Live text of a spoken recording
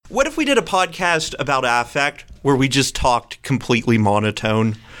What if we did a podcast about affect where we just talked completely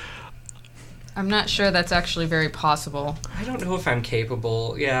monotone? I'm not sure that's actually very possible. I don't know if I'm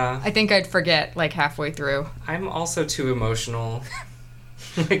capable. Yeah. I think I'd forget like halfway through. I'm also too emotional.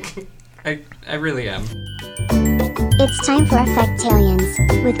 I really am. It's time for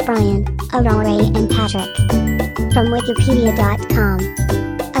Affectalians with Bryan, Aurora, and Patrick. From Wikipedia.com.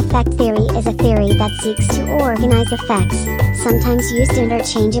 Affect theory is a theory that seeks to organize effects, sometimes used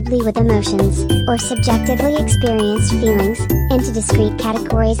interchangeably with emotions, or subjectively experienced feelings, into discrete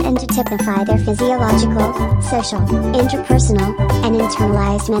categories and to typify their physiological, social, interpersonal, and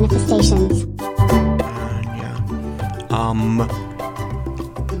internalized manifestations.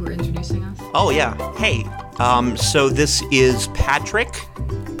 You were introducing us? Oh, yeah. Hey, so this is Patrick.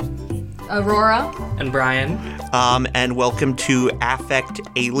 Aurora. And Bryan. And welcome to Affect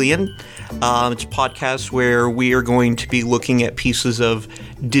Alien. It's a podcast where we are going to be looking at pieces of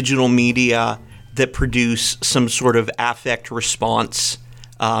digital media that produce some sort of affect response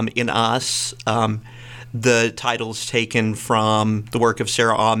in us. The title's taken from the work of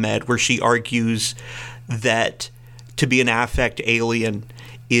Sarah Ahmed, where she argues that to be an affect alien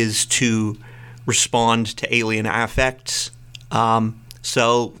is to respond to alien affects.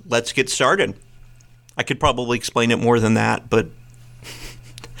 So let's get started. I could probably explain it more than that, but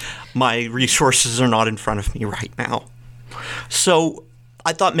my resources are not in front of me right now. So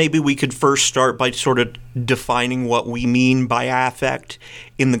I thought maybe we could first start by sort of defining what we mean by affect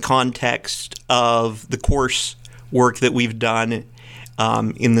in the context of the course work that we've done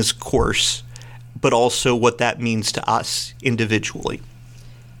in this course, but also what that means to us individually.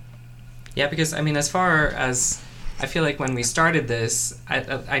 Yeah, because, I mean, as far as I feel like when we started this,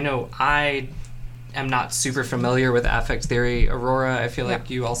 I know I am not super familiar with affect theory. Aurora, I feel like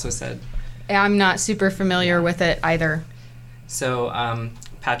you also said. I'm not super familiar with it either. So,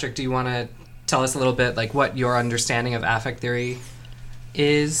 Patrick, do you want to tell us a little bit, like, what your understanding of affect theory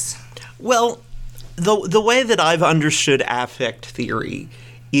is? Well, the way that I've understood affect theory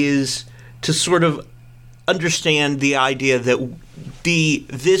is to sort of understand the idea that the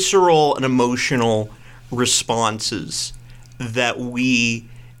visceral and emotional responses that we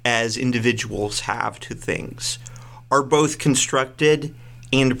as individuals have to things are both constructed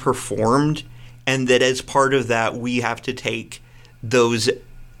and performed, and that as part of that we have to take those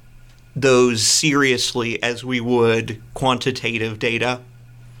seriously as we would quantitative data,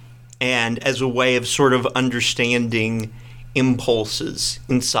 and as a way of sort of understanding impulses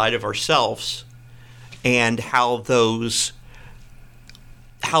inside of ourselves and how those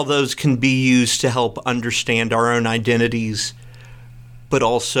can be used to help understand our own identities, but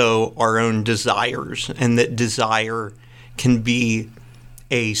also our own desires, and that desire can be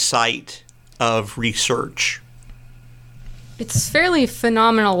a site of research. It's fairly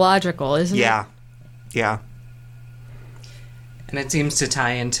phenomenological, isn't it? Yeah. And it seems to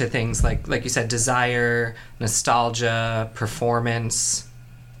tie into things like you said, desire, nostalgia, performance.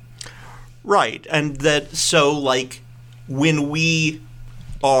 Right, and that, so, like, when we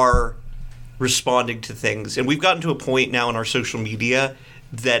are responding to things, and we've gotten to a point now in our social media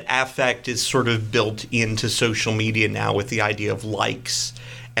that affect is sort of built into social media now with the idea of likes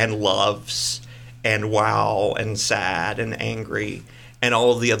and loves and wow and sad and angry and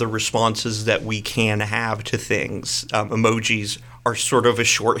all of the other responses that we can have to things. Emojis are sort of a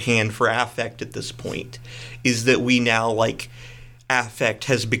shorthand for affect at this point, is that we now, like, affect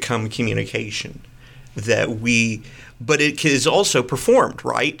has become communication. But it is also performed,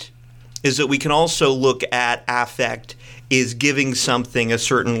 right? Is that we can also look at affect is giving something a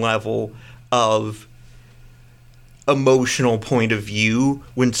certain level of emotional point of view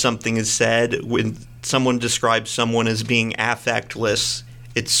when something is said. When someone describes someone as being affectless,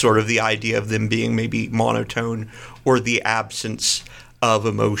 it's sort of the idea of them being maybe monotone or the absence of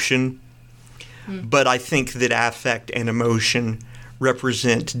emotion. But I think that affect and emotion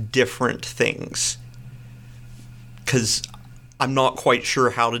represent different things, because I'm not quite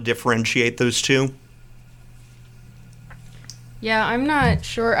sure how to differentiate those two. Yeah, I'm not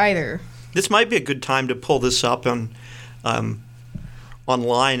sure either. This might be a good time to pull this up on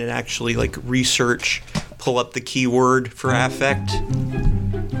online and actually, like, research, pull up the keyword for affect.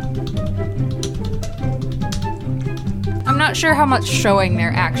 I'm not sure how much showing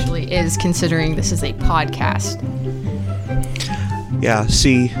there actually is, considering this is a podcast. Yeah,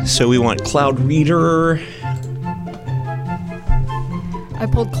 see, so we want Cloud Reader. I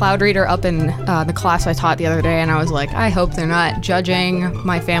pulled Cloud Reader up in the class I taught the other day, and I was like, I hope they're not judging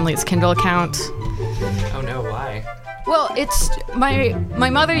my family's Kindle account. Oh no, why? Well, it's my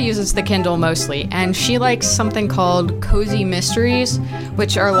mother uses the Kindle mostly, and she likes something called cozy mysteries,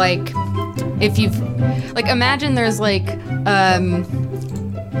 which are like, if you've like, imagine there's like a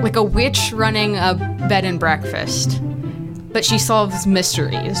witch running a bed and breakfast, but she solves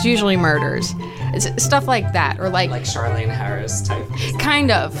mysteries, usually murders. It's stuff like that, or like Charlene Harris type.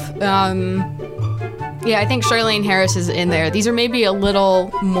 Kind of. Yeah, I think Charlene Harris is in there. These are maybe a little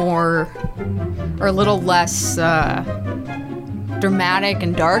more, or a little less dramatic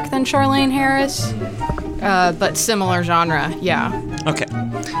and dark than Charlene Harris, but similar genre, yeah. Okay,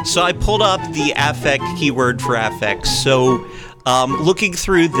 so I pulled up the affect keyword for affects. So looking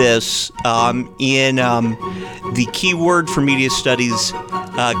through this, in the keyword for media studies,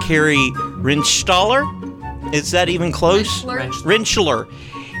 Carrie Rentschler, is that even close? Rentschler.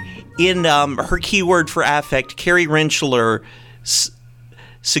 In her keyword for affect, Carrie Rentschler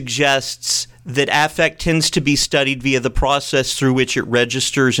suggests that affect tends to be studied via the process through which it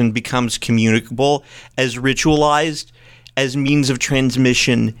registers and becomes communicable, as ritualized, as means of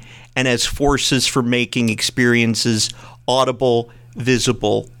transmission, and as forces for making experiences audible,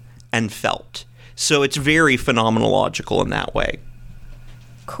 visible, and felt. So it's very phenomenological in that way.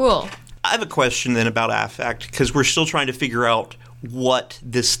 Cool. I have a question then about affect, because we're still trying to figure out what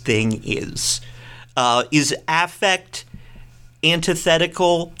this thing is. Is affect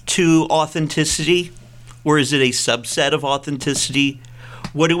antithetical to authenticity, or is it a subset of authenticity?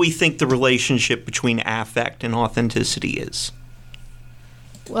 What do we think the relationship between affect and authenticity is?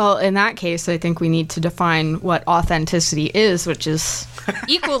 Well, in that case, I think we need to define what authenticity is, which is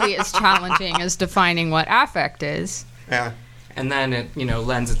equally as challenging as defining what affect is. Yeah. And then it,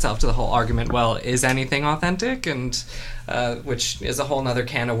 lends itself to the whole argument, well, is anything authentic? And which is a whole nother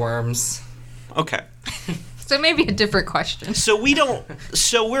can of worms. Okay. So maybe a different question. So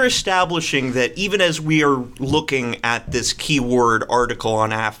we're establishing that even as we are looking at this keyword article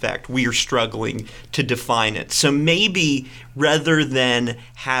on affect, we are struggling to define it. So maybe rather than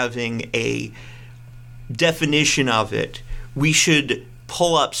having a definition of it, we should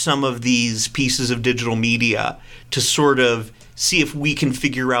pull up some of these pieces of digital media to sort of see if we can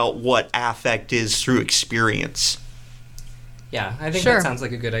figure out what affect is through experience. Yeah, I think Sure. that sounds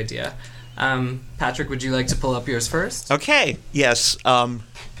like a good idea. Patrick, would you like to pull up yours first? Okay, yes. I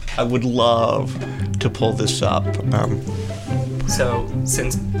would love to pull this up. So,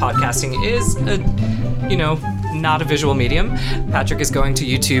 since podcasting is not a visual medium, Patrick is going to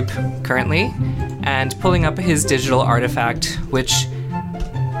YouTube currently and pulling up his digital artifact, which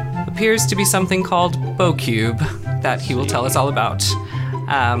appears to be something called Bocube that he will tell us all about.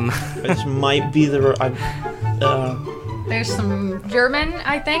 This might be the... There's some German,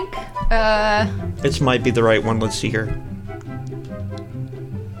 I think. This might be the right one. Let's see here.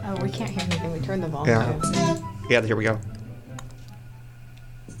 Oh, we can't hear anything. We turned the volume down. Yeah, here we go.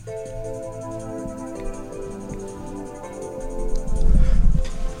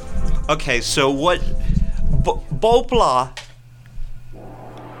 Okay, so what... Bopla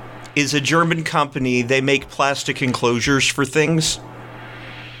is a German company. They make plastic enclosures for things.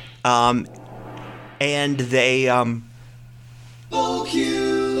 And they...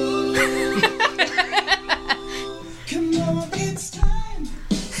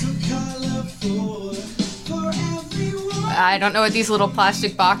 I don't know what these little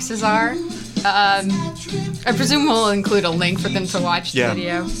plastic boxes are. I presume we'll include a link for them to watch the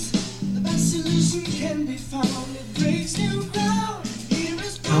video.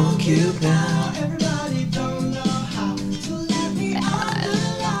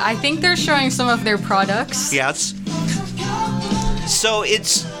 I think they're showing some of their products. Yes. So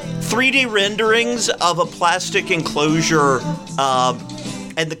it's 3D renderings of a plastic enclosure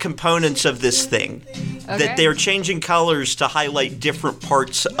and the components of this thing. Okay. That they're changing colors to highlight different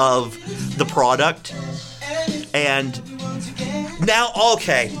parts of the product. And now,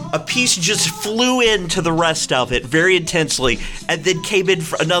 okay, a piece just flew into the rest of it very intensely, and then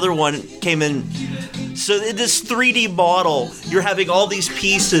another one came in. So in this 3D model, you're having all these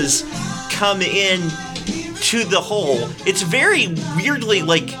pieces come in to the hole. It's very weirdly,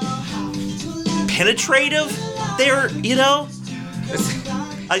 penetrative there,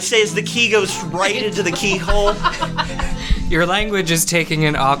 I say as the key goes right into the keyhole. Your language is taking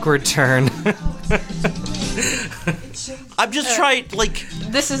an awkward turn. I'm just trying,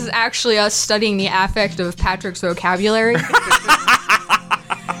 This is actually us studying the affect of Patrick's vocabulary.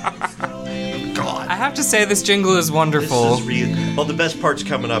 I have to say, this jingle is wonderful. This is real. Well, the best part's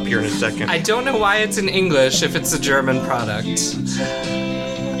coming up here in a second. I don't know why it's in English if it's a German product.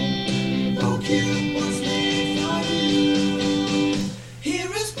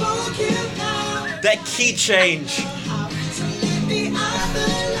 That key change.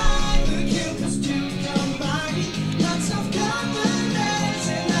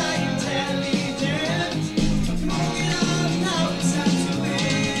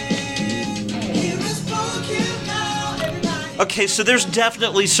 Okay, so there's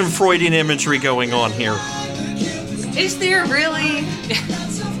definitely some Freudian imagery going on here. Is there really?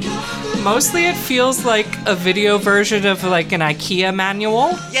 Mostly it feels like a video version of like an IKEA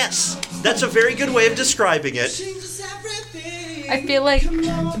manual. Yes, that's a very good way of describing it. I feel like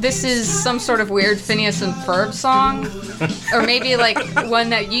this is some sort of weird Phineas and Ferb song. Or maybe like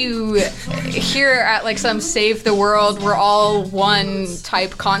one that you hear at like some Save the World We're All One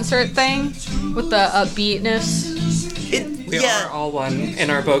type concert thing with the upbeatness. We are all one in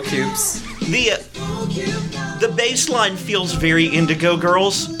our Bocubes. The bass line feels very Indigo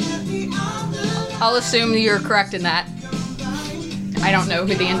Girls. I'll assume you're correct in that. I don't know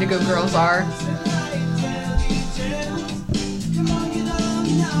who the Indigo Girls are.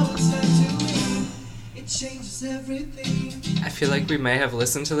 I feel like we may have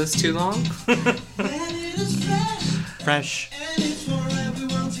listened to this too long. Fresh.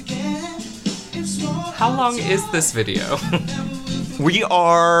 How long is this video? We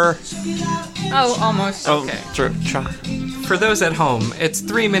are... Oh, almost. Okay. For those at home, it's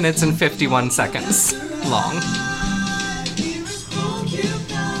 3 minutes and 51 seconds long.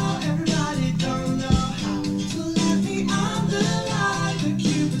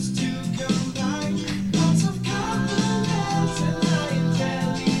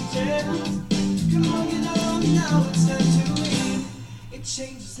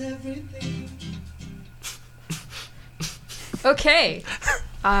 Okay.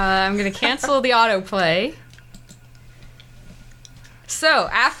 I'm going to cancel the autoplay. So,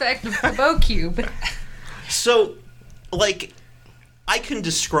 Affect of the Bocube. So, like, I can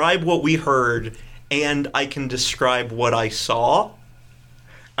describe what we heard, and I can describe what I saw.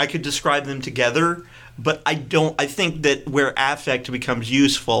 I could describe them together, but I think that where affect becomes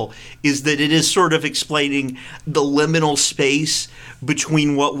useful is that it is sort of explaining the liminal space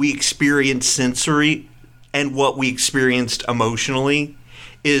between what we experience sensory and what we experienced emotionally,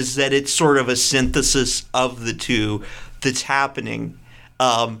 is that it's sort of a synthesis of the two that's happening,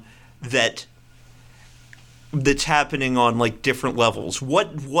 that's happening on like different levels.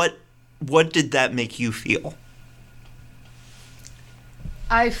 What did that make you feel?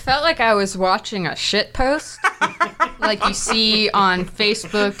 I felt like I was watching a shit post, like you see on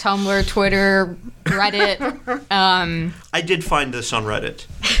Facebook, Tumblr, Twitter, Reddit. I did find this on Reddit.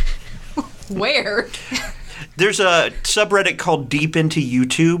 Where? There's a subreddit called Deep Into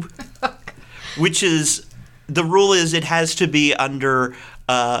YouTube, which is, the rule is it has to be under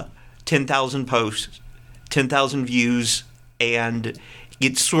 10,000 posts, 10,000 views, and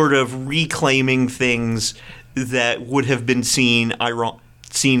it's sort of reclaiming things that would have been seen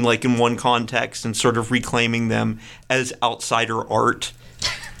like in one context and sort of reclaiming them as outsider art.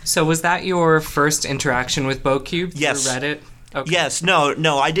 So was that your first interaction with Bocube Yes. through Reddit? Okay. Yes,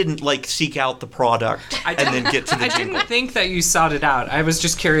 no, I didn't like seek out the product and then get to the I jingle. didn't think that you sought it out. I was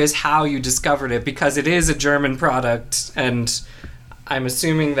just curious how you discovered it, because it is a German product, and I'm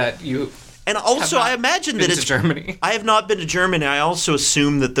assuming that you. And also, I imagine that it's Germany. I have not been to Germany. I also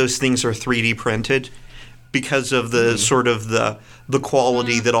assume that those things are 3D printed because of the sort of the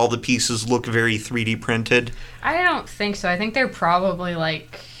quality that all the pieces look very 3D printed. I don't think so. I think they're probably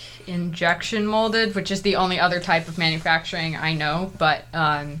like injection molded, which is the only other type of manufacturing I know, but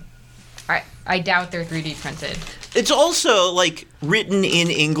I doubt they're 3D printed. It's also like written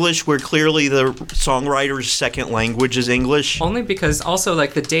in English, where clearly the songwriter's second language is English. Only because also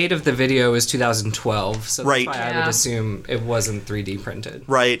like the date of the video is 2012, so Right. that's why I would assume it wasn't 3D printed.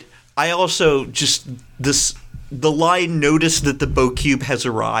 Right. I also the line, "Notice that the Bocube has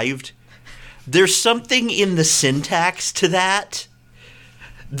arrived." There's something in the syntax to that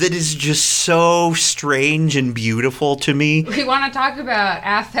is just so strange and beautiful to me. We want to talk about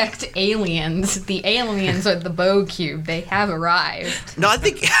affect aliens. The aliens are the Bocube. They have arrived. No, I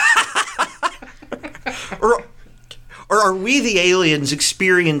think... or are we the aliens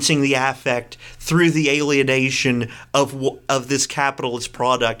experiencing the affect through the alienation of this capitalist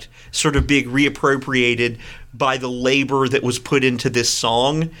product sort of being reappropriated by the labor that was put into this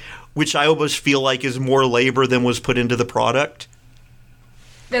song, which I almost feel like is more labor than was put into the product?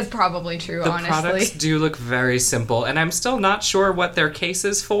 That's probably true, The honestly. products do look very simple, and I'm still not sure what their case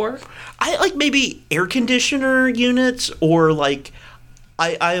is for. I like maybe air conditioner units, or like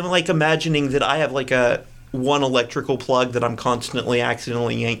I'm like imagining that I have like one electrical plug that I'm constantly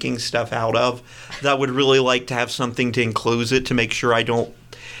accidentally yanking stuff out of, that I would really like to have something to enclose it to make sure that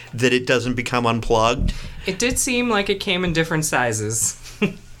it doesn't become unplugged. It did seem like it came in different sizes.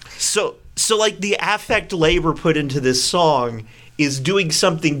 So like the affect labor put into this song is doing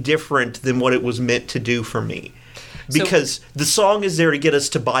something different than what it was meant to do for me. Because the song is there to get us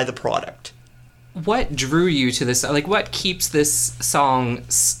to buy the product. what drew you to this? Like, what keeps this song,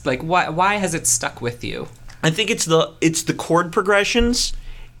 like, why has it stuck with you? I think it's the chord progressions.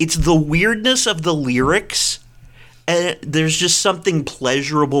 It's the weirdness of the lyrics. And there's just something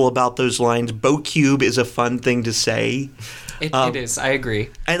pleasurable about those lines. Bocube is a fun thing to say. It is. I agree.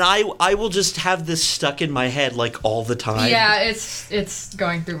 And I will just have this stuck in my head like all the time. Yeah, it's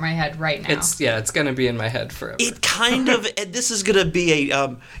going through my head right now. It's going to be in my head forever. It kind of, and this is going to be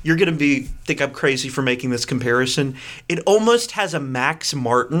you're going to think I'm crazy for making this comparison. It almost has a Max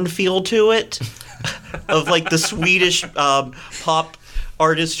Martin feel to it, of like the Swedish pop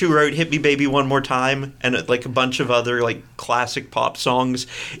artist who wrote "Hit Me Baby One More Time" and like a bunch of other like classic pop songs,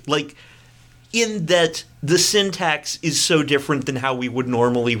 like. In that the syntax is so different than how we would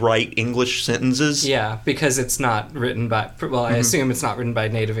normally write English sentences. Yeah, because it's not written by... Well, I assume it's not written by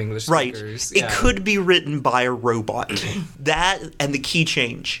native English speakers. Right. It could be written by a robot. That and the key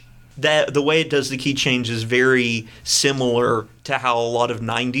change. The way it does the key change is very similar to how a lot of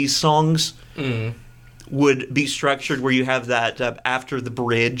 90s songs would be structured, where you have that after the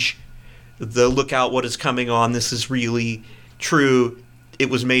bridge, the look out what is coming on, this is really true. It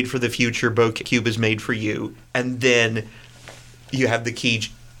was made for the future. Bocube is made for you, and then you have the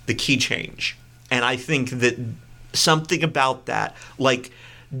key change. And I think that something about that, like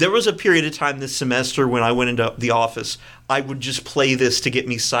there was a period of time this semester when I went into the office, I would just play this to get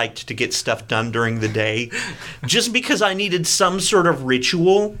me psyched to get stuff done during the day, just because I needed some sort of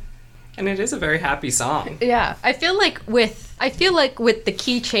ritual. And it is a very happy song. Yeah, I feel like with the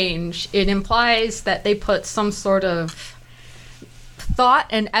key change, it implies that they put some sort of thought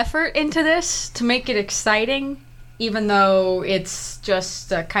and effort into this to make it exciting, even though it's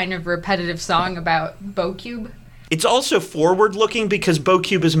just a kind of repetitive song about Bocube. It's also forward-looking because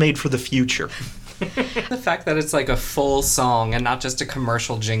Bocube is made for the future. The fact that it's like a full song and not just a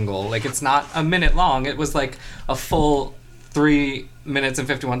commercial jingle. Like, it's not a minute long. It was like a full 3 minutes and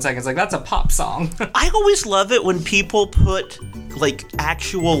 51 seconds. Like, that's a pop song. I always love it when people put like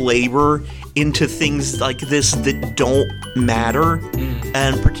actual labor into things like this that don't matter,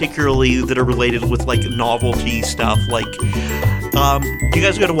 and particularly that are related with like novelty stuff. Like, do you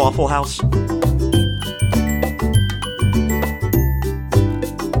guys go to Waffle House?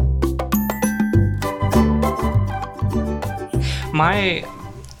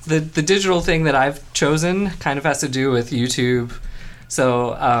 The digital thing that I've chosen kind of has to do with YouTube.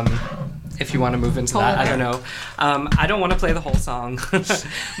 So, if you want to move into that, I don't know. I don't want to play the whole song.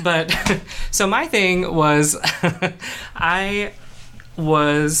 But, so my thing was, I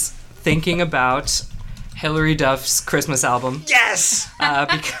was thinking about Hillary Duff's Christmas album. Yes!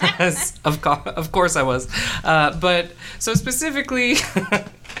 Because, of course I was. But, so specifically,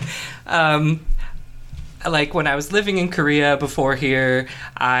 like when I was living in Korea before here,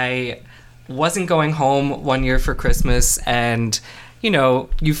 I wasn't going home one year for Christmas, and you know,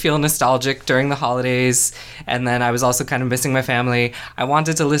 you feel nostalgic during the holidays, and then I was also kind of missing my family. I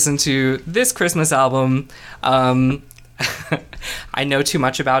wanted to listen to this Christmas album. I know too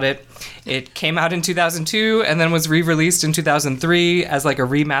much about it. It came out in 2002 and then was re-released in 2003 as like a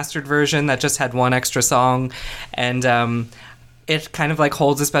remastered version that just had one extra song, and it kind of like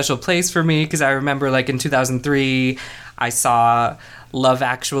holds a special place for me because I remember like in 2003 I saw Love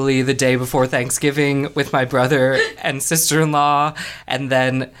Actually the day before Thanksgiving with my brother and sister-in-law, and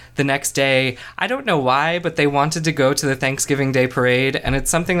then the next day, I don't know why, but they wanted to go to the Thanksgiving Day parade, and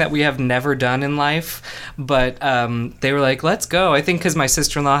it's something that we have never done in life, but they were like, let's go. I think because my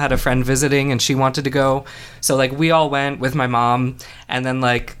sister-in-law had a friend visiting and she wanted to go, so like we all went with my mom, and then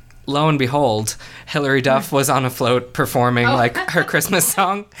like lo and behold, Hillary Duff was on a float performing like her Christmas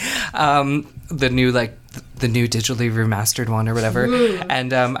song, the new digitally remastered one or whatever. Ooh.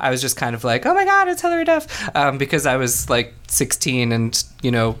 And I was just kind of like, oh my god, it's Hillary Duff, because I was like 16 and,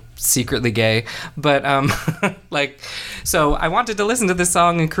 you know, secretly gay. But like, so I wanted to listen to this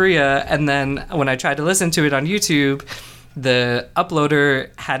song in Korea, and then when I tried to listen to it on YouTube, the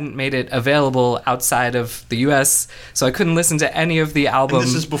uploader hadn't made it available outside of the US, so I couldn't listen to any of the album. And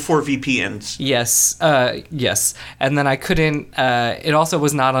this is before VPNs. Yes, yes. And then I couldn't, it also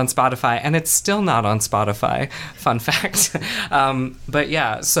was not on Spotify, and it's still not on Spotify, fun fact. But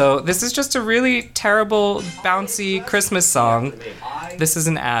yeah, so this is just a really terrible, bouncy Christmas song. This is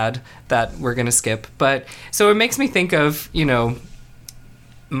an ad that we're gonna skip. But, so it makes me think of, you know,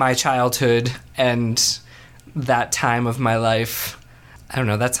 my childhood and that time of my life. I don't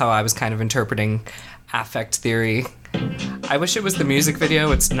know, that's how I was kind of interpreting affect theory. I wish it was the music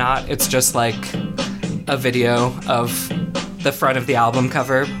video. It's not. It's just like a video of the front of the album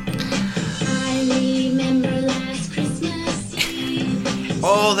cover. I remember last Christmas.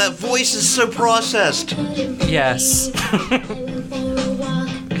 Oh, that voice is so processed. Yes.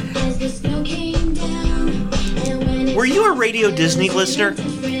 Were you a Radio Disney listener?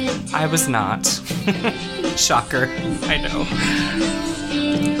 I was not. Shocker. I know.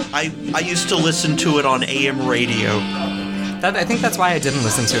 I used to listen to it on AM radio. I think that's why I didn't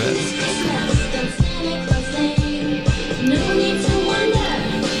listen to it.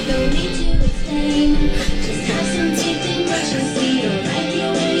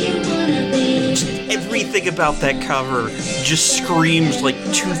 Everything about that cover just screams like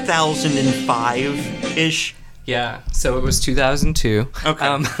 2005-ish. Yeah, so it was 2002.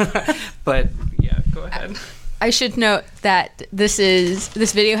 Okay. But yeah, go ahead. I should note that this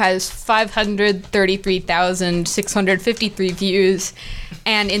video has 533,653 views,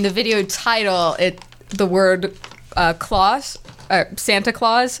 and in the video title, the word claus, Santa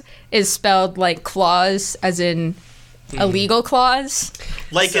Claus, is spelled like clause, as in illegal clause.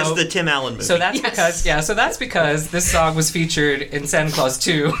 Like as the Tim Allen movie. So that's because this song was featured in Santa Claus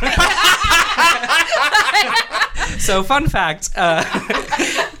 2. So fun fact,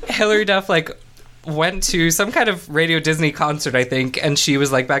 Hillary Duff went to some kind of Radio Disney concert, I think, and she was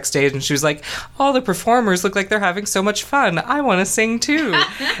backstage and she was like, all the performers look like they're having so much fun. I want to sing too.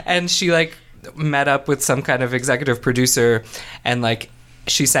 And she met up with some kind of executive producer and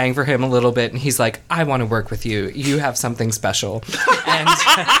she sang for him a little bit, and he's like, I want to work with you. You have something special. And,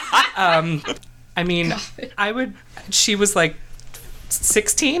 she was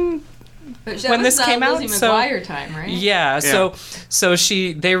 16 when this came out. Lizzie McGuire time, right? Yeah, so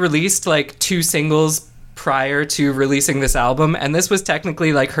they released 2 singles prior to releasing this album, and this was technically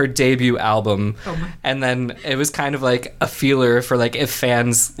her debut album. And then it was kind of a feeler for if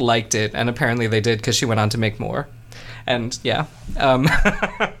fans liked it, and apparently they did, because she went on to make more. And yeah.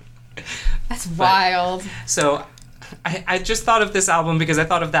 That's wild. So I just thought of this album because I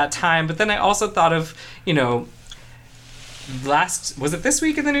thought of that time, but then I also thought of, was it this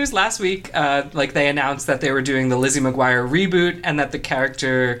week in the news? Last week, they announced that they were doing the Lizzie McGuire reboot, and that the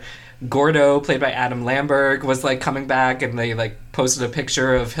character Gordo, played by Adam Lamberg, was coming back, and they posted a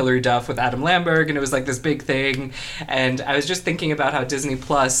picture of Hillary Duff with Adam Lamberg, and it was this big thing. And I was just thinking about how Disney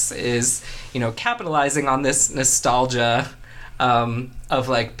Plus is, capitalizing on this nostalgia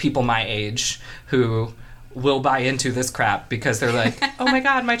of people my age who will buy into this crap because they're like, oh my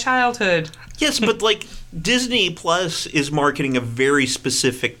god, my childhood. Yes, but Disney Plus is marketing a very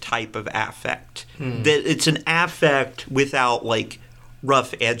specific type of affect. That it's an affect without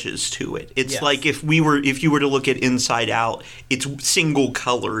rough edges to it. It's yes. if you were to look at Inside Out, it's single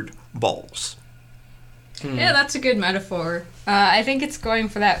colored balls. Yeah, that's a good metaphor. I think it's going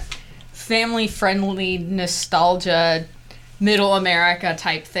for that family friendly nostalgia, middle America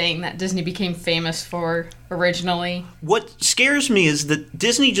type thing that Disney became famous for originally. What scares me is that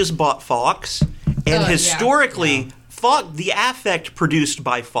Disney just bought Fox, and historically Fox, the affect produced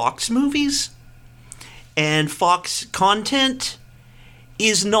by Fox movies and Fox content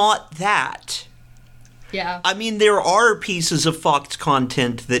is not that. Yeah. I mean, there are pieces of Fox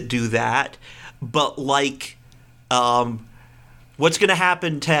content that do that, but what's going to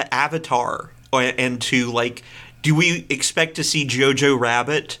happen to Avatar and to do we expect to see Jojo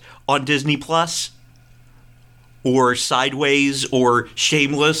Rabbit on Disney Plus or Sideways or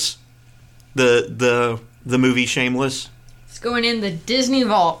Shameless, the movie Shameless? It's going in the Disney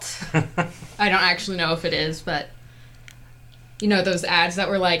vault. I don't actually know if it is, but those ads that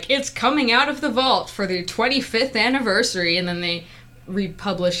were it's coming out of the vault for the 25th anniversary, and then they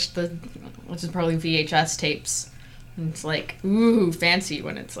republished which is probably VHS tapes. And it's ooh, fancy,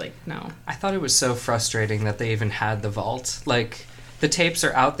 when it's no. I thought it was so frustrating that they even had the vault. The tapes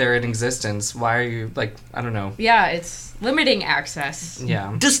are out there in existence. Why are you, I don't know. Yeah, it's limiting access.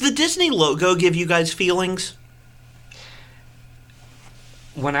 Yeah. Does the Disney logo give you guys feelings?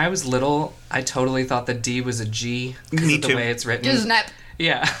 When I was little, I totally thought the D was a G because of the way it's written. Isn't that?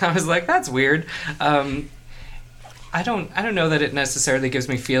 Yeah, I was that's weird. I don't know that it necessarily gives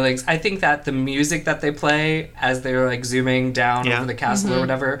me feelings. I think that the music that they play as they're zooming down over the castle or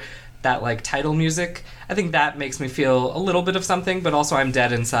whatever, that title music, I think that makes me feel a little bit of something, but also I'm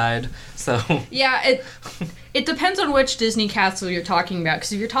dead inside. So yeah, it depends on which Disney castle you're talking about.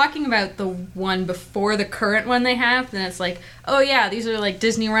 Because if you're talking about the one before the current one they have, then it's oh yeah, these are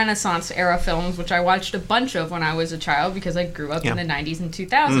Disney Renaissance era films, which I watched a bunch of when I was a child because I grew up in the 90s and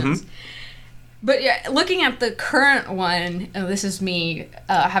 2000s. But yeah, looking at the current one, this is me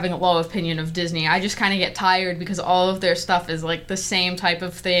having a low opinion of Disney. I just kind of get tired because all of their stuff is the same type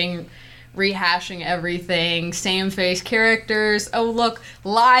of thing, rehashing everything, same face characters. Oh look,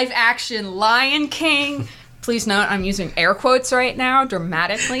 live action Lion King. Please note, I'm using air quotes right now,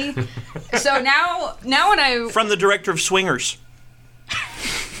 dramatically. So now when I... From the director of Swingers.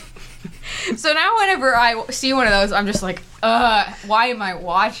 So now whenever I see one of those, I'm just like, why am I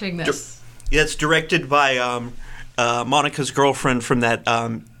watching this? Yeah, it's directed by Monica's girlfriend from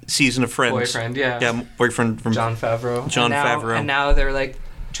that season of Friends. Boyfriend, yeah. Yeah, boyfriend from... Jon Favreau. Favreau. And now they're, like,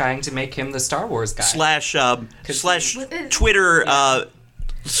 trying to make him the Star Wars guy. Slash Twitter...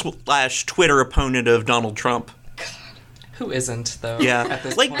 / Twitter opponent of Donald Trump. God, who isn't though? Yeah, at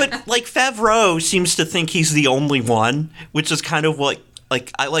this point? but Favreau seems to think he's the only one, which is kind of what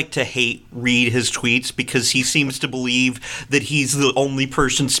I like to read his tweets because he seems to believe that he's the only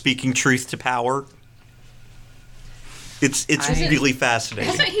person speaking truth to power. It's really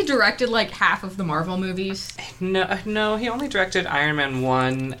fascinating. Hasn't he directed like half of the Marvel movies? No, he only directed Iron Man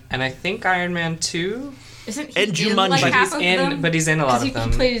 1 and I think Iron Man 2. Isn't he And in Jumanji. like half of them? But he's in a lot of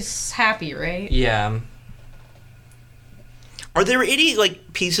them. He plays Happy, right? Yeah. Are there any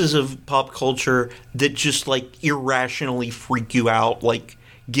like pieces of pop culture that just like irrationally freak you out, like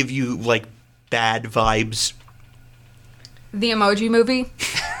give you like bad vibes? The Emoji Movie.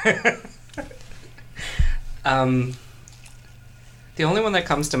 The only one that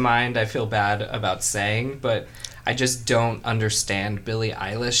comes to mind I feel bad about saying, but I just don't understand Billie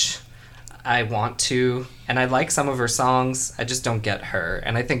Eilish. I want to, and I like some of her songs. I just don't get her,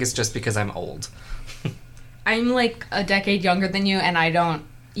 and I think it's just because I'm old. I'm like a decade younger than you, and I don't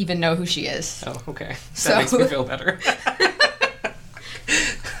even know who she is. Oh, okay. So- That makes me feel better.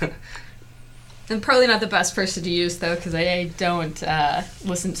 I'm probably not the best person to use, though, because I don't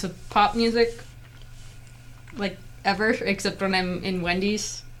listen to pop music, like, ever, except when I'm in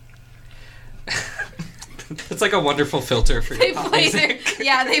Wendy's. It's like a wonderful filter for your pop music.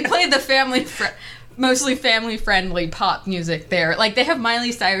 They play the mostly family-friendly pop music there. Like, they have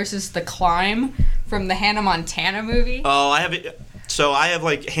Miley Cyrus's The Climb from the Hannah Montana movie. Oh, I have it. So I have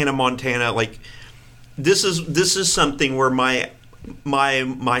like Hannah Montana. Like this is something where my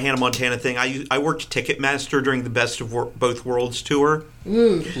Hannah Montana thing. I worked Ticketmaster during the Best of Both Worlds tour.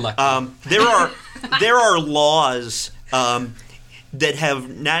 Ooh. Lucky. There are laws that have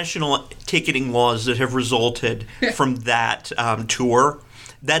national ticketing laws that have resulted from that tour.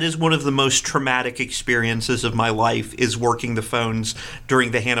 That is one of the most traumatic experiences of my life, is working the phones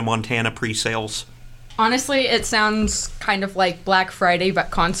during the Hannah Montana pre-sales. Honestly, it sounds kind of like Black Friday,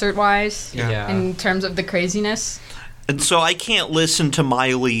 but concert-wise, Yeah. in terms of the craziness. And so I can't listen to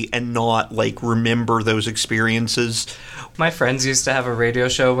Miley and not, like, remember those experiences. My friends used to have a radio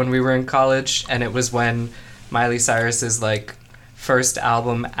show when we were in college, and it was when Miley Cyrus's, like, first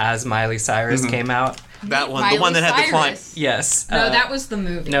album as Miley Cyrus came out. That one, Miley the one that had the climb. Cyrus. Yes. No, that was the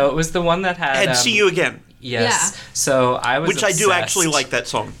movie. No, it was the one that had... And See You Again, Yes. Yeah. So I was which I do obsessed. actually like that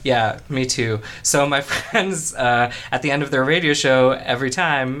song. Yeah, me too. So my friends, at the end of their radio show, every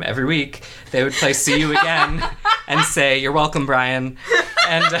week, they would play See You Again and say, "You're welcome, Bryan."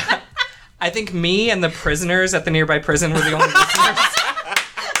 And I think me and the prisoners at the nearby prison were the only listeners.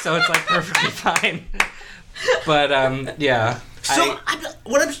 So it's like perfectly fine. But, yeah. So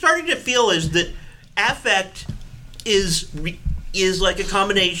what I'm starting to feel is that affect is like a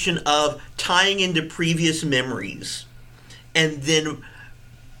combination of tying into previous memories and then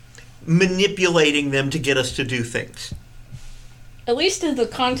manipulating them to get us to do things. At least in the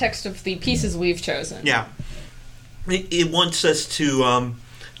context of the pieces we've chosen. Yeah. It wants us to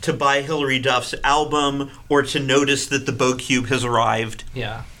buy Hillary Duff's album or to notice that the Bocube has arrived.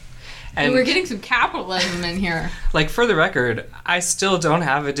 Yeah. And we're getting some capitalism in here. Like, for the record, I still don't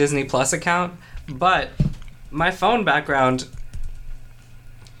have a Disney Plus account, but my phone background...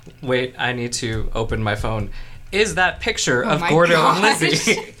 Wait, I need to open my phone. Is that picture of Gordo and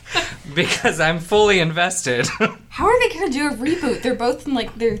Lizzie? Because I'm fully invested. How are they going to do a reboot? They're both in,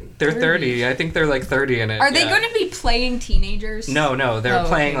 like, They're 30. I think they're, like, 30 in it. Are they going to be playing teenagers? No, they're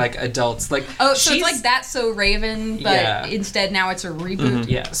playing, okay. like, adults. Like, Oh, so it's like That's So Raven, but instead now it's a reboot?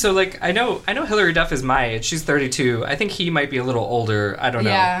 Yeah, so, like, I know Hillary Duff is my age. She's 32. I think he might be a little older. I don't know.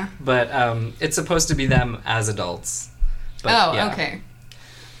 Yeah. But it's supposed to be them as adults. But, okay.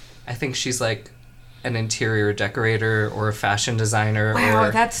 I think she's, like, an interior decorator or a fashion designer. Wow,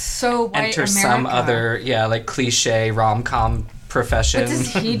 or that's so white enter America. some other, like, cliche rom-com profession. What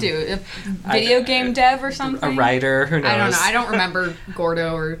does he do? A video game dev or something? A writer? Who knows? I don't know. I don't remember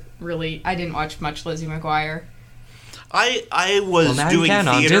Gordo or really... I didn't watch much Lizzie McGuire. I was now doing you can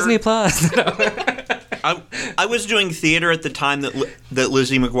theater on Disney Plus. I was doing theater at the time that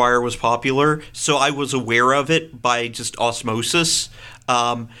Lizzie McGuire was popular, so I was aware of it by just osmosis.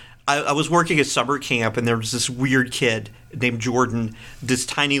 I was working at summer camp, and there was this weird kid named Jordan, this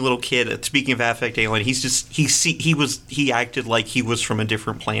tiny little kid. Speaking of Affect Alien, he acted like he was from a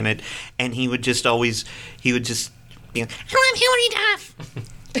different planet, and he would just be like, "Come on, Hillary Duff,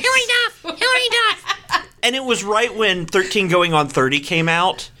 Hillary Duff, Hillary Duff," and it was right when 13 Going on 30 came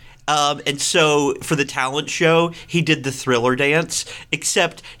out. And so for the talent show, he did the Thriller dance,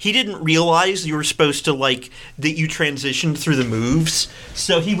 except he didn't realize you were supposed to, like, that you transitioned through the moves.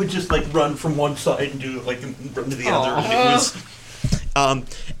 So he would just, like, run from one side and do it, like, and run to the other. And it was,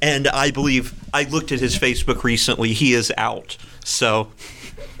 and I believe, I looked at his Facebook recently, he is out. So...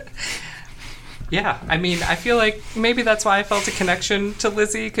 Yeah, I mean, I feel like maybe that's why I felt a connection to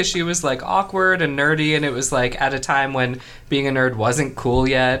Lizzie, because she was, like, awkward and nerdy, and it was, like, at a time when being a nerd wasn't cool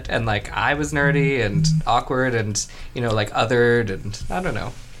yet, and, like, I was nerdy and awkward and, you know, like, othered, and I don't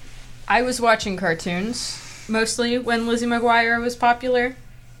know. I was watching cartoons, mostly, when Lizzie McGuire was popular.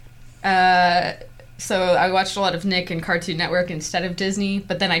 So I watched a lot of Nick and Cartoon Network instead of Disney,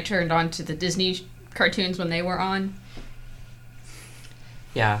 but then I turned on to the Disney cartoons when they were on.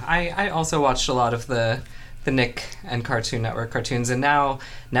 Yeah, I also watched a lot of the Nick and Cartoon Network cartoons, and now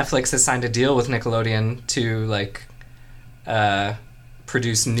Netflix has signed a deal with Nickelodeon to, like,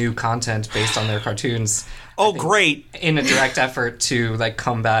 produce new content based on their cartoons. Oh, great! In a direct effort to, like,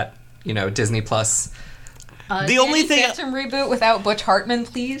 combat, you know, Disney Plus. The only thing... Phantom reboot without Butch Hartman,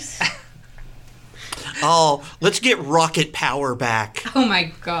 please. Oh, let's get Rocket Power back. Oh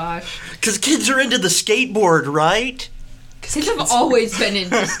my gosh. Because kids are into the skateboard, right? Kids have always been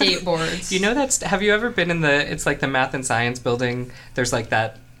into skateboards. You know have you ever been in it's like the Math and Science building? There's like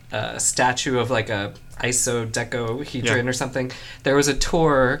that statue of like a isodecahedron or something. There was a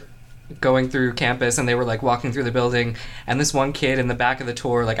tour going through campus, and they were like walking through the building, and this one kid in the back of the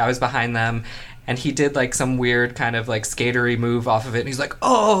tour, like I was behind them, and he did like some weird kind of like skatery move off of it, and he's like,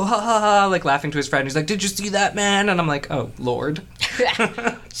 "Oh, ha ha ha," like laughing to his friend. He's like, "Did you see that, man?" And I'm like, "Oh, Lord."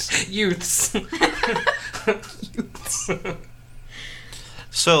 Youths.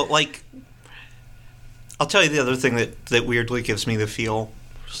 So, like, I'll tell you the other thing that weirdly gives me the feel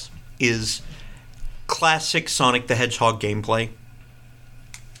is classic Sonic the Hedgehog gameplay.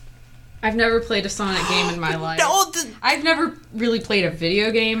 I've never played a Sonic game in my life. No, I've never really played a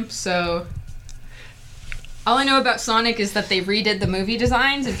video game, so... All I know about Sonic is that they redid the movie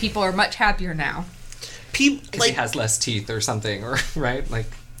designs, and people are much happier now. Because he has less teeth or something, or right?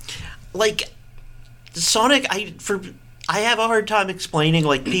 Like Sonic, I have a hard time explaining,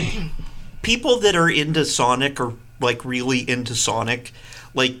 like, people that are into Sonic are, like, really into Sonic,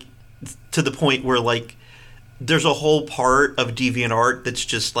 like, to the point where, like, there's a whole part of DeviantArt that's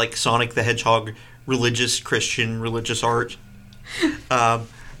just, like, Sonic the Hedgehog Christian religious art. That's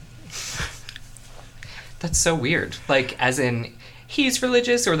so weird. Like, as in, he's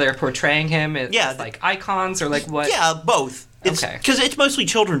religious, or they're portraying him as, like, icons, or, like, what? Yeah, both. Okay. Because it's mostly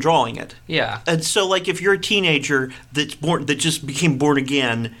children drawing it. Yeah. And so, like, if you're a teenager that just became born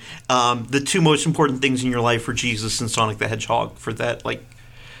again, the two most important things in your life are Jesus and Sonic the Hedgehog for that, like,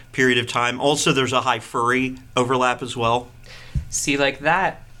 period of time. Also, there's a high furry overlap as well. See, like,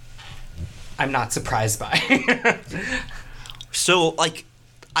 that, I'm not surprised by. So, like,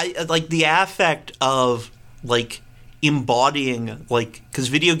 I like the affect of, like, embodying, like, because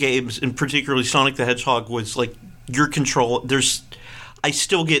video games, and particularly Sonic the Hedgehog, was, like, your control. I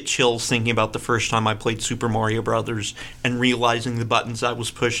still get chills thinking about the first time I played Super Mario Brothers and realizing the buttons I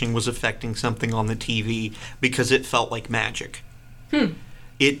was pushing was affecting something on the TV because it felt like magic.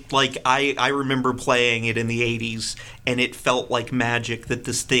 It, like, I remember playing it in the 80s, and it felt like magic that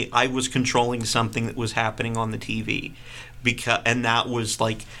this thing, I was controlling something that was happening on the TV. And that was,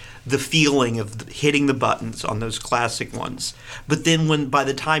 like, the feeling of hitting the buttons on those classic ones. But then by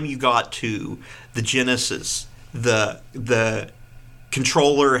the time you got to the Genesis, the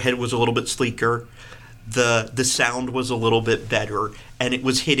controller head was a little bit sleeker, the sound was a little bit better, and it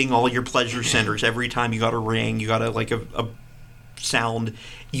was hitting all your pleasure centers. Every time you got a ring, you got a sound,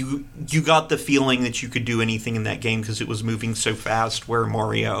 you got the feeling that you could do anything in that game because it was moving so fast, where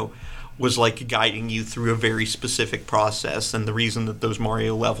Mario was, like, guiding you through a very specific process. And the reason that those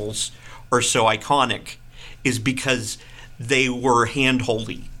Mario levels are so iconic is because they were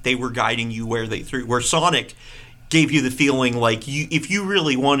hand-holdy. They were guiding you where Sonic gave you the feeling like if you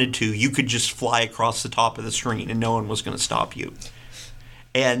really wanted to, you could just fly across the top of the screen and no one was going to stop you.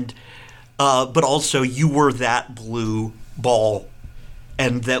 And but also you were that blue ball,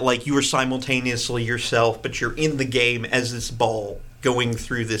 and that, like, you were simultaneously yourself, but you're in the game as this ball going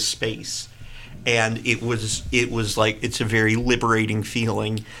through this space. And it was like, it's a very liberating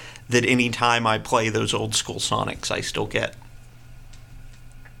feeling that any time I play those old school Sonics, I still get.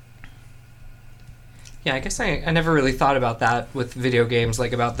 Yeah, I guess I never really thought about that with video games,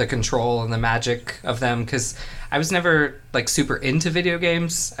 like about the control and the magic of them, because I was never like super into video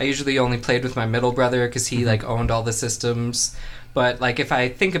games. I usually only played with my middle brother because he like owned all the systems. But like if I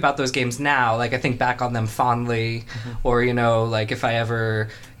think about those games now, like I think back on them fondly, or you know, like if I ever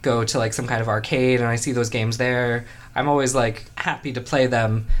go to like some kind of arcade and I see those games there, I'm always like happy to play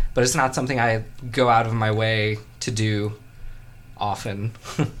them, but it's not something I go out of my way to do often.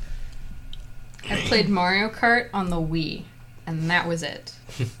 I played Mario Kart on the Wii, and that was it.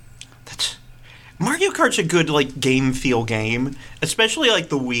 Mario Kart's a good like game feel game, especially like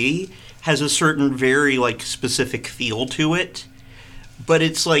the Wii has a certain very like specific feel to it. But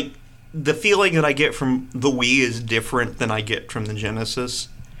it's like the feeling that I get from the Wii is different than I get from the Genesis,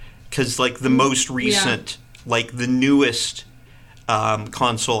 because like the most recent, like the newest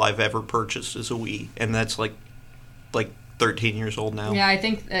console I've ever purchased is a Wii, and that's like 13 years old now. Yeah, I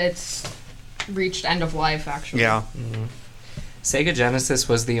think it's reached end of life, actually. Yeah. Mm-hmm. Sega Genesis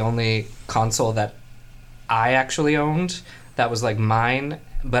was the only console that I actually owned that was like mine,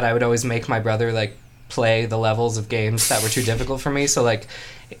 but I would always make my brother like play the levels of games that were too difficult for me. So like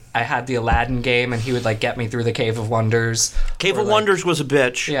I had the Aladdin game and he would like get me through the Cave of Wonders. Cave of Wonders was a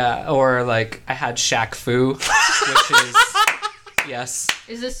bitch. Yeah, or like I had Shaq Fu, which is yes.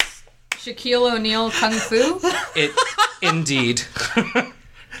 Is this Shaquille O'Neal Kung Fu? It indeed.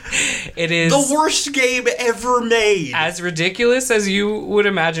 It is the worst game ever made. As ridiculous as you would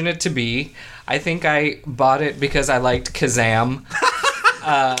imagine it to be. I think I bought it because I liked Kazam.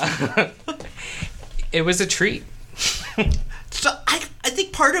 It was a treat. So I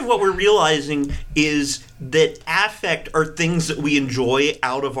think part of what we're realizing is that affect are things that we enjoy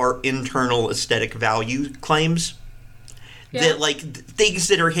out of our internal aesthetic value claims. Yeah. That like things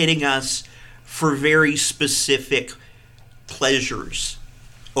that are hitting us for very specific pleasures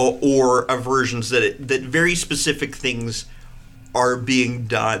or aversions, that very specific things are being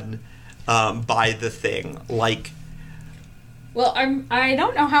done by the thing. Like, well, I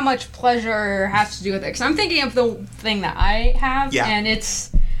don't know how much pleasure has to do with it, because I'm thinking of the thing that I have, and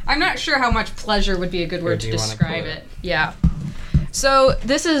I'm not sure how much pleasure would be a good word to describe it. Yeah. So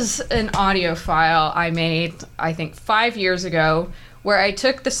this is an audio file I made, I think, 5 years ago, where I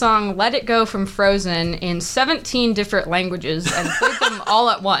took the song Let It Go from Frozen in 17 different languages and played them all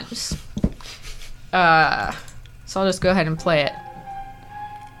at once. So I'll just go ahead and play it.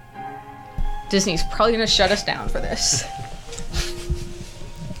 Disney's probably going to shut us down for this.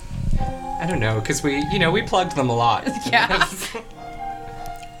 I don't know, because we plugged them a lot. Yeah.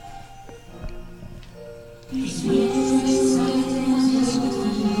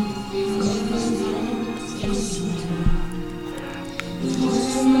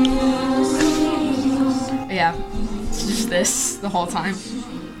 Yeah, it's just this the whole time.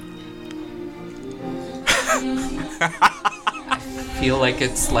 I feel like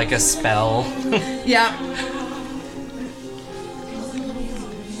it's like a spell. Yeah.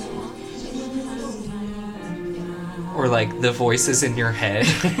 Or like the voices in your head.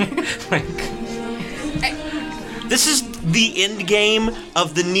 this is the end game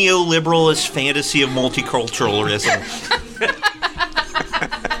of the neoliberalist fantasy of multiculturalism.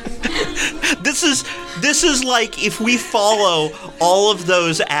 This is like if we follow all of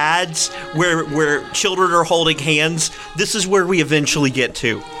those ads where children are holding hands, this is where we eventually get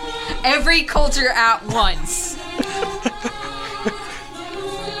to. Every culture at once.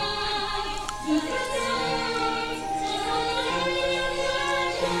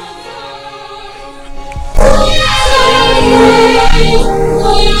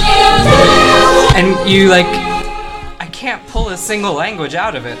 And you like, I can't pull a single language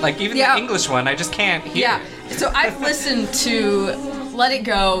out of it. Like even the English one, I just can't hear. Yeah. So I've listened to Let It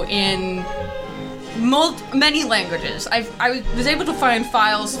Go in many languages. I was able to find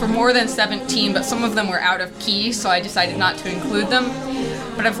files for more than 17, but some of them were out of key, so I decided not to include them.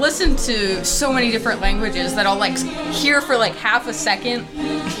 But I've listened to so many different languages that I'll like hear for like half a second,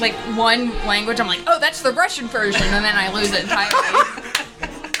 like one language. I'm like, oh, that's the Russian version, and then I lose it entirely.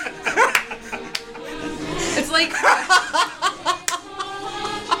 It's like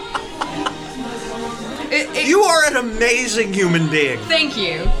you are an amazing human being. Thank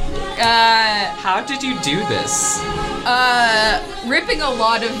you. How did you do this? Ripping a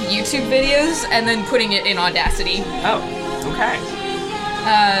lot of YouTube videos and then putting it in Audacity. Oh, okay.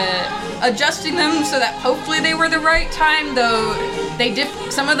 Adjusting them so that hopefully they were the right time, though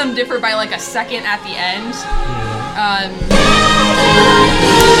some of them differ by like a second at the end.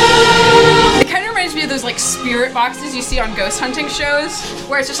 It kind of reminds me of those like spirit boxes you see on ghost hunting shows,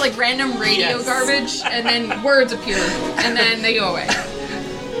 where it's just like random radio garbage and then words appear and then they go away.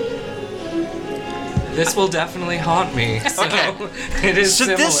 This will definitely haunt me. So it is So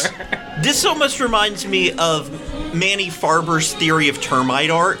similar. this almost reminds me of Manny Farber's theory of termite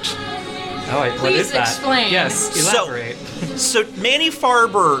art. Oh, what Please is that? explain. Yes, elaborate. So Manny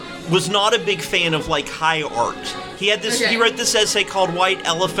Farber was not a big fan of like high art. He had this. Okay. He wrote this essay called "White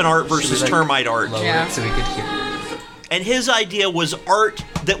Elephant Art versus Termite Art," Lower Yeah. it so we could hear. and his idea was art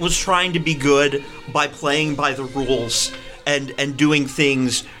that was trying to be good by playing by the rules and doing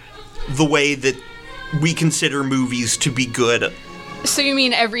things the way that we consider movies to be good. So you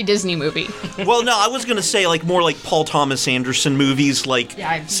mean every Disney movie? Well, no, I was gonna say like more like Paul Thomas Anderson movies, like Yeah,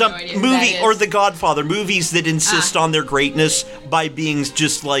 I have some no idea who movie that is. or The Godfather movies that insist on their greatness by being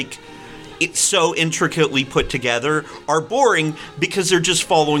just like it's so intricately put together are boring because they're just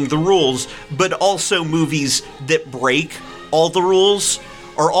following the rules. But also movies that break all the rules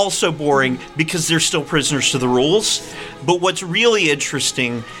are also boring because they're still prisoners to the rules. But what's really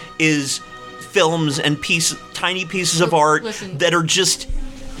interesting is films and tiny pieces of art Listen. that are just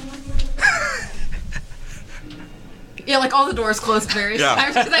Yeah, like all the doors closed at various Yeah.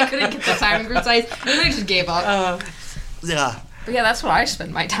 times because I couldn't get the timing precise, and then I just gave up. yeah. But yeah, that's what I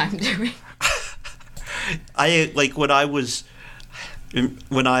spend my time doing. I like when I was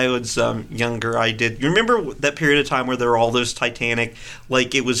younger. I did. You remember that period of time where there were all those Titanic?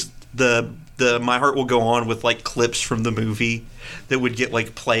 Like it was the My Heart Will Go On with like clips from the movie that would get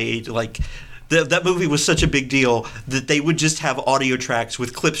like played. Like that movie was such a big deal that they would just have audio tracks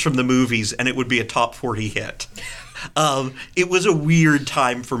with clips from the movies, and it would be a top 40 hit. It was a weird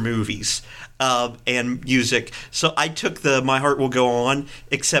time for movies. And music. So I took the My Heart Will Go On,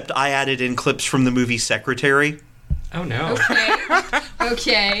 except I added in clips from the movie Secretary. Oh no.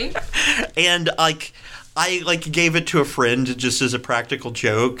 Okay. And like I like gave it to a friend just as a practical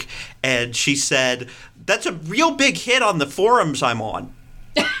joke, and she said, "That's a real big hit on the forums I'm on."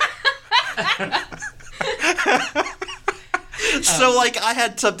 So like I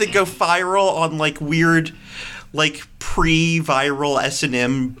had something go viral on like weird like pre-viral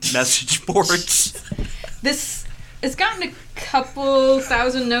S&M message boards. This it's gotten a couple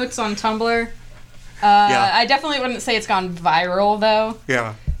thousand notes on Tumblr. Yeah. I definitely wouldn't say it's gone viral though.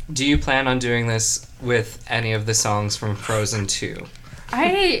 Yeah. Do you plan on doing this with any of the songs from Frozen 2?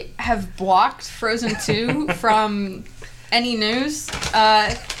 I have blocked Frozen 2 from any news.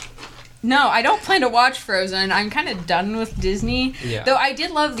 No, I don't plan to watch Frozen. I'm kind of done with Disney. Yeah. Though I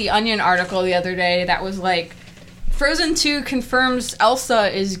did love the Onion article the other day that was like, Frozen 2 confirms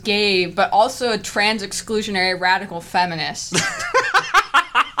Elsa is gay, but also a trans-exclusionary radical feminist.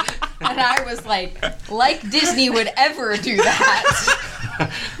 And I was like Disney would ever do that.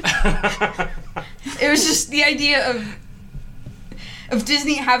 It was just the idea of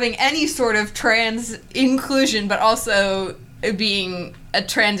Disney having any sort of trans inclusion, but also being a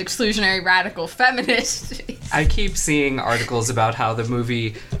trans-exclusionary radical feminist. I keep seeing articles about how the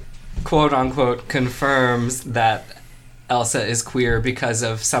movie quote-unquote confirms that Elsa is queer because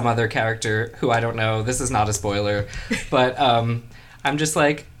of some other character who I don't know. This is not a spoiler. But I'm just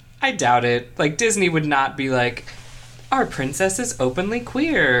like, I doubt it. Like, Disney would not be like, our princess is openly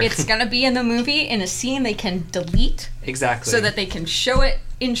queer. It's gonna be in the movie in a scene they can delete Exactly. so that they can show it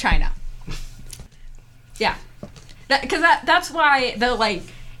in China. Yeah. Because that's why the, like,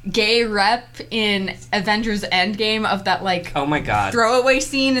 gay rep in Avengers Endgame of that, like, oh my god. throwaway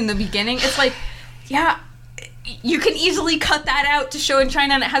scene in the beginning, it's like, yeah, you can easily cut that out to show in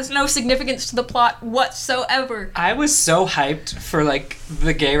China and it has no significance to the plot whatsoever. I was so hyped for, like,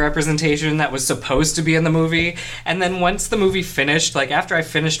 the gay representation that was supposed to be in the movie, and then once the movie finished, like, after I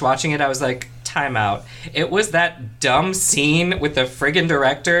finished watching it, I was like, time out. It was that dumb scene with the friggin'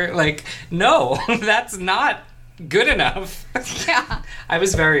 director. Like, no, that's not good enough. Yeah. I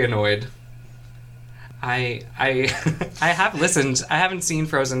was very annoyed. I have listened. I haven't seen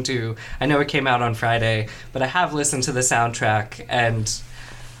Frozen 2. I know it came out on Friday, but I have listened to the soundtrack, and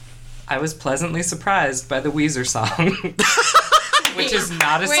I was pleasantly surprised by the Weezer song. Which is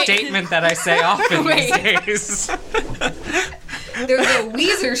not a statement that I say often these days. There's a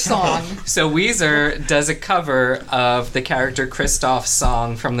Weezer song. So Weezer does a cover of the character Kristoff's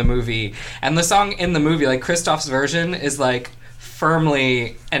song from the movie. And the song in the movie, like, Kristoff's version is, like,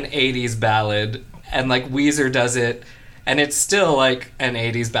 firmly an 80s ballad. And, like, Weezer does it, and it's still, like, an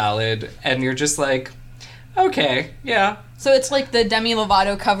 80s ballad. And you're just like, okay, yeah. So it's like the Demi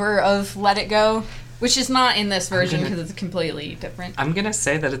Lovato cover of Let It Go, which is not in this version because it's completely different. I'm gonna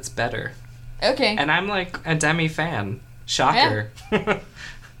say that it's better. Okay. And I'm, like, a Demi fan. Shocker. Yeah.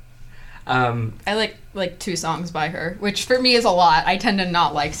 I like 2 songs by her, which for me is a lot. I tend to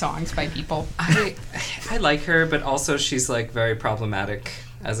not like songs by people. I like her, but also she's, like, very problematic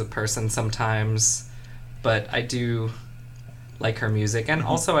as a person sometimes. but I do like her music, and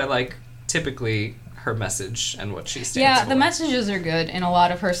also I like typically her message and what she stands for. Yeah, the messages are good in a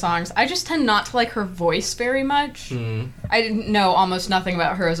lot of her songs. I just tend not to like her voice very much. I didn't know almost nothing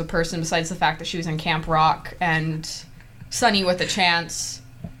about her as a person besides the fact that she was in Camp Rock and Sunny with a Chance.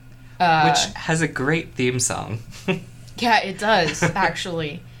 Which has a great theme song. Yeah, it does,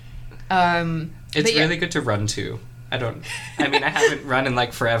 actually. It's really good to run to. I haven't run in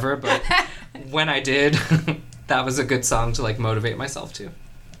like forever, but when I did, that was a good song to like motivate myself to.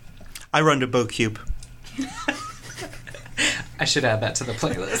 I run to Bocube. I should add that to the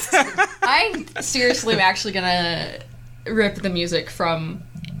playlist. I seriously am actually gonna rip the music from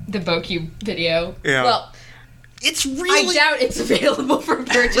the Bocube video. Yeah. Well, it's really... I doubt it's available for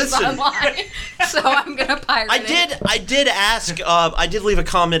purchase online, so I'm gonna pirate it. I did ask, I did leave a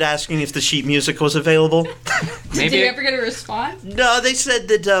comment asking if the sheet music was available. Did you ever get a response? No, they said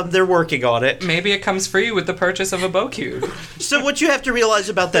that they're working on it. Maybe it comes free with the purchase of a Bocube. So what you have to realize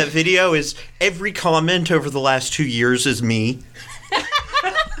about that video is every comment over the last 2 years is me.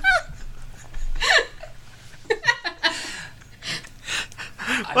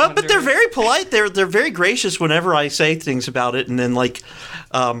 Well, but they're very polite. They're very gracious whenever I say things about it, and then like,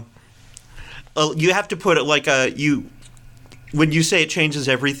 you have to put it like when you say it changes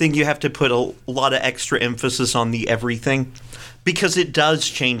everything, you have to put a lot of extra emphasis on the everything, because it does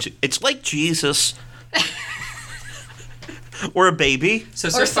change. It's like Jesus. Or a baby.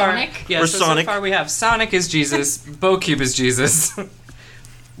 Or Sonic. Yeah, so far we have Sonic is Jesus, Bocube is Jesus.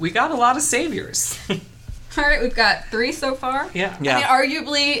 We got a lot of saviors. All right, we've got 3 so far. Yeah. I mean,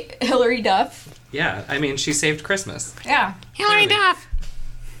 arguably Hillary Duff. Yeah, I mean, she saved Christmas. Yeah. Hillary Duff.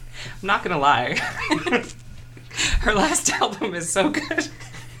 I'm not gonna lie. Her last album is so good.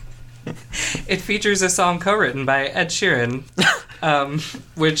 It features a song co-written by Ed Sheeran,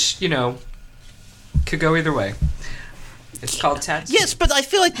 which, could go either way. It's called Tattoo. Yes, but I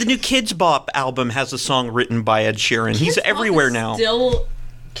feel like the new Kids Bop album has a song written by Ed Sheeran. He's everywhere now. Still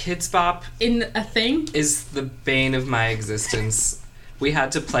Kids Bop in a thing is the bane of my existence. We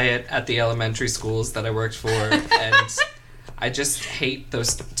had to play it at the elementary schools that I worked for, and I just hate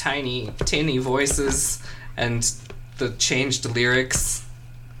those tiny, tinny voices and the changed lyrics.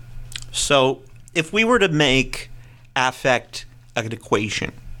 So, if we were to make affect an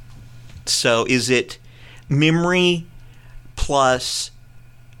equation, so is it memory plus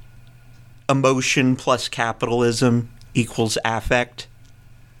emotion plus capitalism equals affect?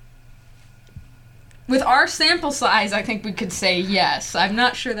 With our sample size, I think we could say yes. I'm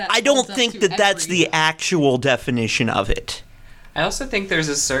not sure that. I don't think that that's the actual definition of it. I also think there's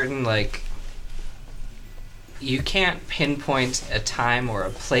a certain, you can't pinpoint a time or a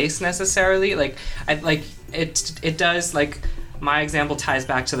place necessarily. It does, my example ties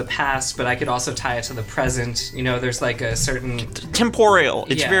back to the past, but I could also tie it to the present. There's a certain... Temporal.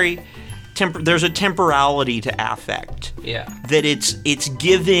 It's very... there's a temporality to affect. Yeah. That it's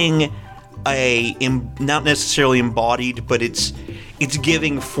giving not necessarily embodied, but it's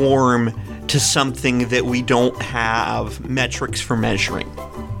giving form to something that we don't have metrics for measuring.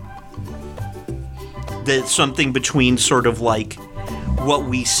 That's something between sort of what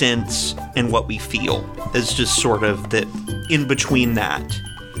we sense and what we feel. It's just sort of that in between that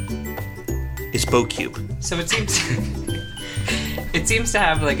is Bocube. So it seems to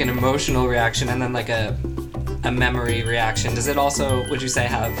have an emotional reaction and then a memory reaction. Does it also, would you say,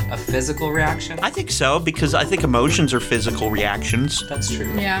 have a physical reaction? I think so, because I think emotions are physical reactions. That's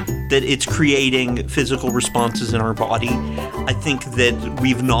true. Yeah. That it's creating physical responses in our body. I think that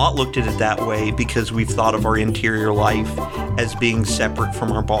we've not looked at it that way because we've thought of our interior life as being separate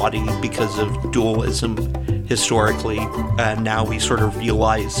from our body because of dualism historically. And now we sort of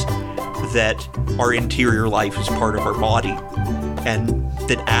realize that our interior life is part of our body, and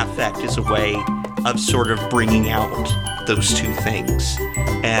that affect is a way of sort of bringing out those two things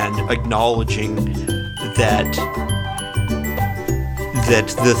and acknowledging that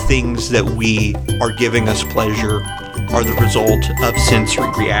the things that we are giving us pleasure are the result of sensory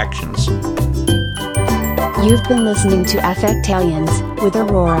reactions. You've been listening to Affectalians with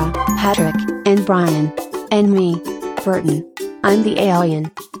Aurora, Patrick, and Bryan. And me, Burton. I'm the alien.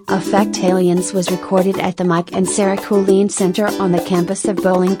 Affectalians was recorded at the Mike and Sarah Coolene Center on the campus of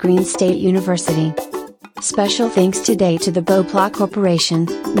Bowling Green State University. Special thanks today to the Bopla Corporation,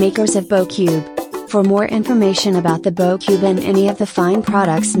 makers of Bocube. For more information about the Bocube and any of the fine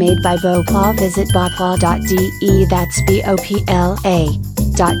products made by Bopla, visit bopla.de. That's BOPLA.de.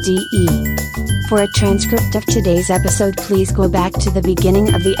 For a transcript of today's episode, please go back to the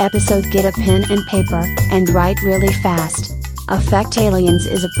beginning of the episode, get a pen and paper, and write really fast. Affect Aliens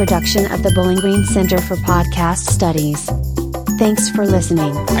is a production of the Bowling Green Center for Podcast Studies. Thanks for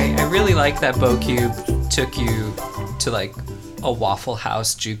listening. I really like that Bocube took you to like a Waffle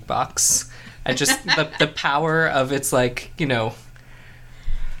House jukebox. I just the power of its like, you know,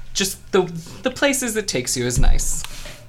 just the places it takes you is nice.